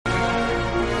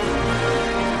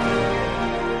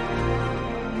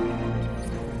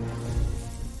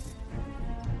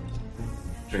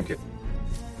Drink it.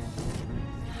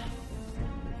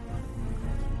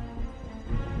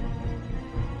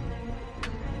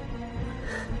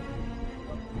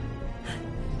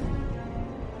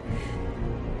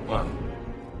 Wow.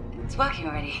 It's working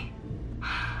already.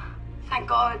 Thank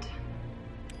God.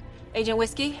 Agent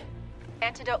Whiskey,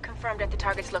 antidote confirmed at the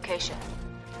target's location.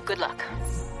 Good luck.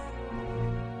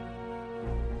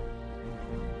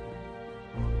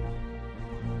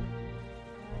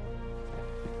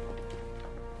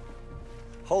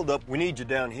 Hold up, we need you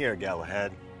down here,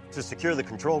 Galahad. To secure the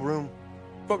control room.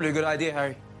 Probably a good idea,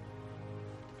 Harry.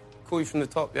 Call you from the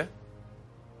top, yeah?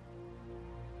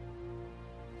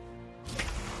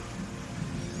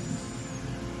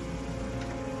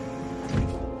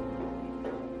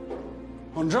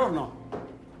 Buongiorno.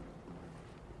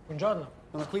 Buongiorno.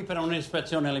 Sono qui per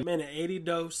un'ispezione. Minute 80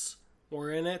 dose.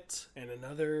 We're in it. And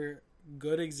another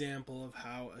good example of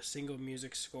how a single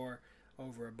music score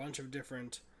over a bunch of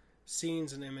different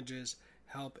scenes and images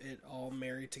help it all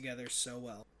marry together so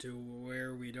well to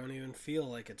where we don't even feel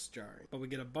like it's jarring. But we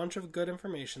get a bunch of good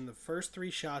information. The first 3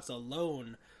 shots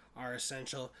alone are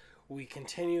essential. We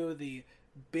continue the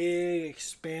big,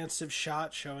 expansive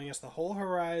shot showing us the whole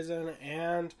horizon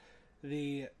and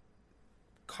the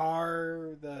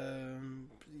car, the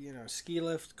ski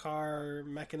lift car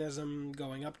mechanism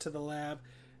going up to the lab,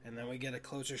 and then we get a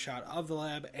closer shot of the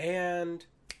lab and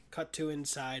cut to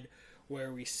inside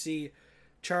where we see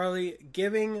Charlie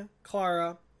giving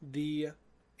Clara the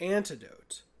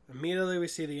antidote. Immediately we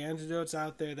see the antidote's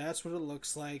out there. That's what it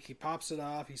looks like. He pops it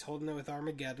off. He's holding it with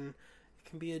Armageddon. It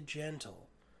can be a gentle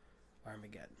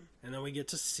Armageddon. And then we get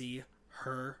to see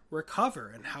her recover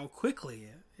and how quickly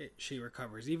she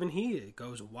recovers. Even he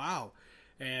goes, wow.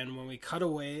 And when we cut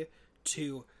away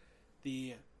to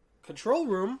the control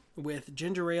room with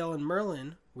Ginger Ale and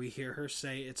Merlin, we hear her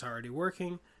say it's already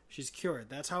working. She's cured.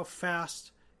 That's how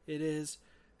fast it is,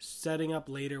 setting up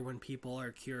later when people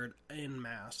are cured en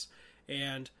masse.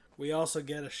 And we also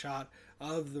get a shot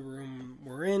of the room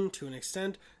we're in to an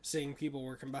extent, seeing people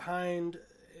working behind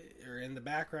or in the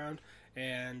background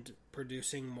and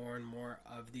producing more and more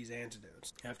of these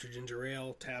antidotes. After Ginger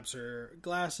Ale taps her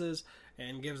glasses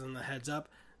and gives them the heads up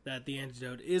that the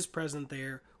antidote is present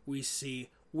there, we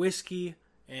see Whiskey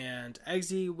and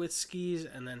Eggsy with skis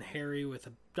and then Harry with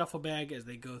a duffel bag as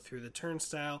they go through the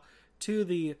turnstile to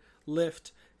the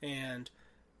lift. And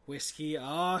Whiskey,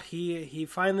 he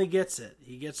finally gets it.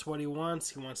 He gets what he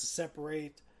wants. He wants to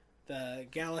separate the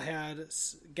Galahad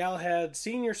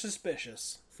Senior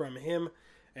Suspicious from him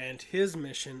and his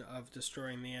mission of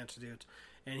destroying the antidote.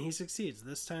 And he succeeds.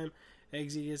 This time,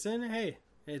 Eggsy gets in. Hey,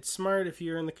 it's smart if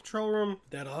you're in the control room.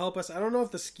 That'll help us. I don't know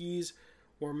if the skis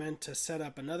were meant to set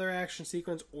up another action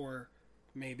sequence or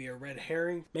maybe a red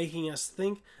herring, making us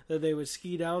think that they would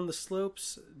ski down the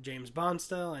slopes, James Bond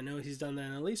style. I know he's done that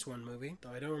in at least one movie,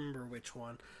 though I don't remember which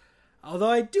one.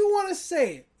 Although I do want to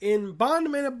say, in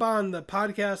Bond Minute Bond, the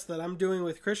podcast that I'm doing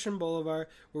with Christian Bolivar,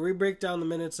 where we break down the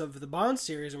minutes of the Bond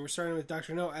series, and we're starting with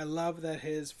Dr. No, I love that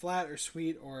his flat or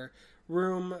suite or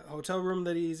hotel room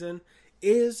that he's in,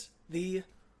 is the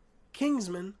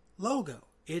Kingsman logo.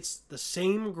 It's the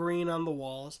same green on the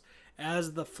walls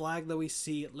as the flag that we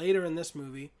see later in this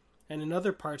movie and in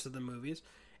other parts of the movies,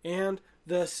 and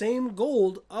the same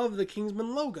gold of the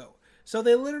Kingsman logo. So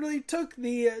they literally took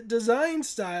the design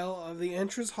style of the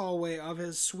entrance hallway of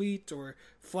his suite or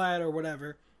flat or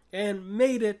whatever and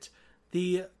made it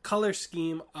the color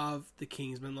scheme of the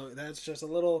Kingsman logo. That's just a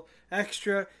little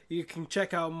extra. You can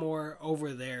check out more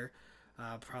over there.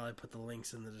 I'll probably put the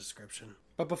links in the description.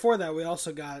 But before that, we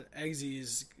also got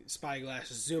Eggsy's spy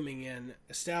glasses zooming in,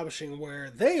 establishing where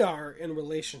they are in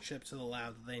relationship to the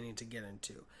lab that they need to get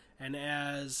into. And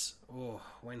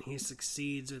when he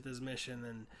succeeds with his mission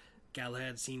and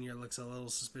Galahad Sr. looks a little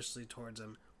suspiciously towards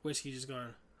him, Whiskey just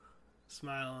going,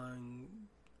 smiling,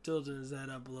 tilting his head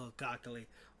up a little cockily.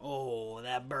 Oh,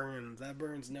 that burns. That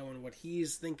burns knowing what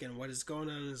he's thinking, what is going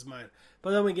on in his mind.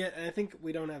 But then and I think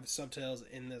we don't have subtitles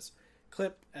in this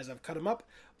clip as I've cut him up,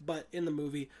 but in the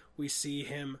movie we see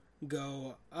him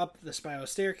go up the spiral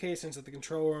staircase into the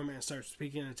control room and start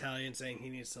speaking in Italian, saying he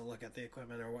needs to look at the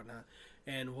equipment or whatnot.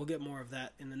 And we'll get more of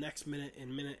that in the next minute,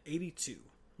 in minute 82.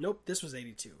 Nope, this was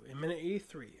 82. In minute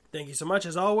 83. Thank you so much,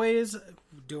 as always.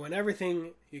 Doing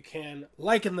everything you can,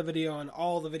 liking the video on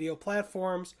all the video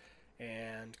platforms,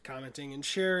 and commenting and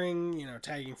sharing,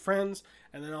 tagging friends,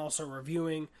 and then also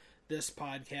reviewing this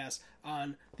podcast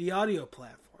on the audio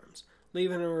platforms.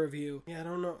 Leaving a review. Yeah, I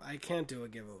don't know. I can't do a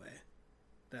giveaway.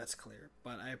 That's clear.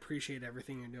 But I appreciate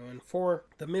everything you're doing for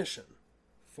the mission,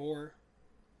 for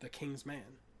the King's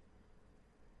Man.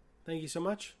 Thank you so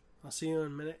much. I'll see you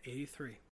in minute 83.